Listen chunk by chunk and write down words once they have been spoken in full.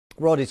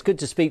Rod, it's good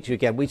to speak to you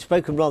again. We've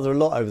spoken rather a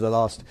lot over the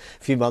last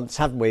few months,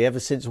 haven't we, ever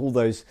since all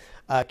those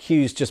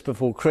queues just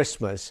before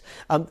Christmas.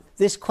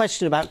 This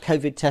question about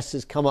COVID tests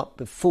has come up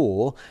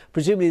before.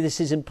 Presumably this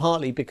is in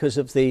partly because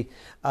of the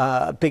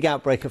big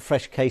outbreak of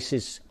fresh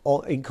cases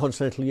in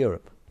continental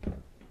Europe.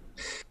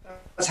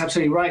 That's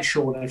absolutely right,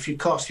 Sean. If you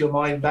cast your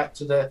mind back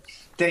to the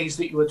days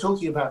that you were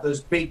talking about,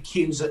 those big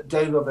queues at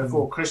Dover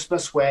before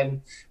Christmas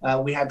when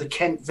we had the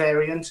Kent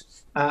variant,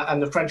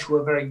 and the French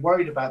were very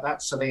worried about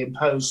that, so they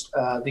imposed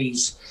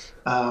these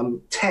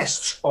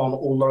tests on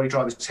all lorry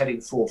drivers heading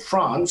for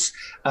France.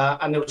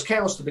 And there was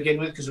chaos to begin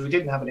with because we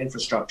didn't have an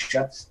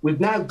infrastructure. We've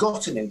now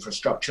got an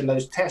infrastructure, and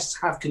those tests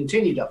have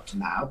continued up to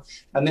now,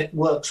 and it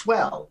works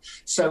well.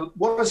 So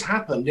what has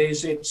happened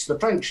is it's the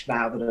French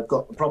now that have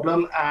got the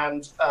problem,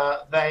 and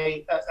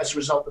they, as a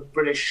result, the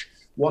British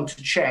want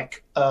to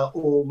check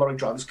all lorry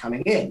drivers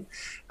coming in.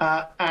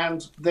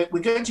 And that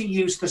we're going to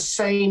use the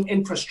same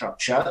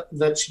infrastructure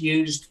that's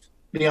used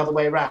the other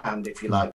way around, if you like.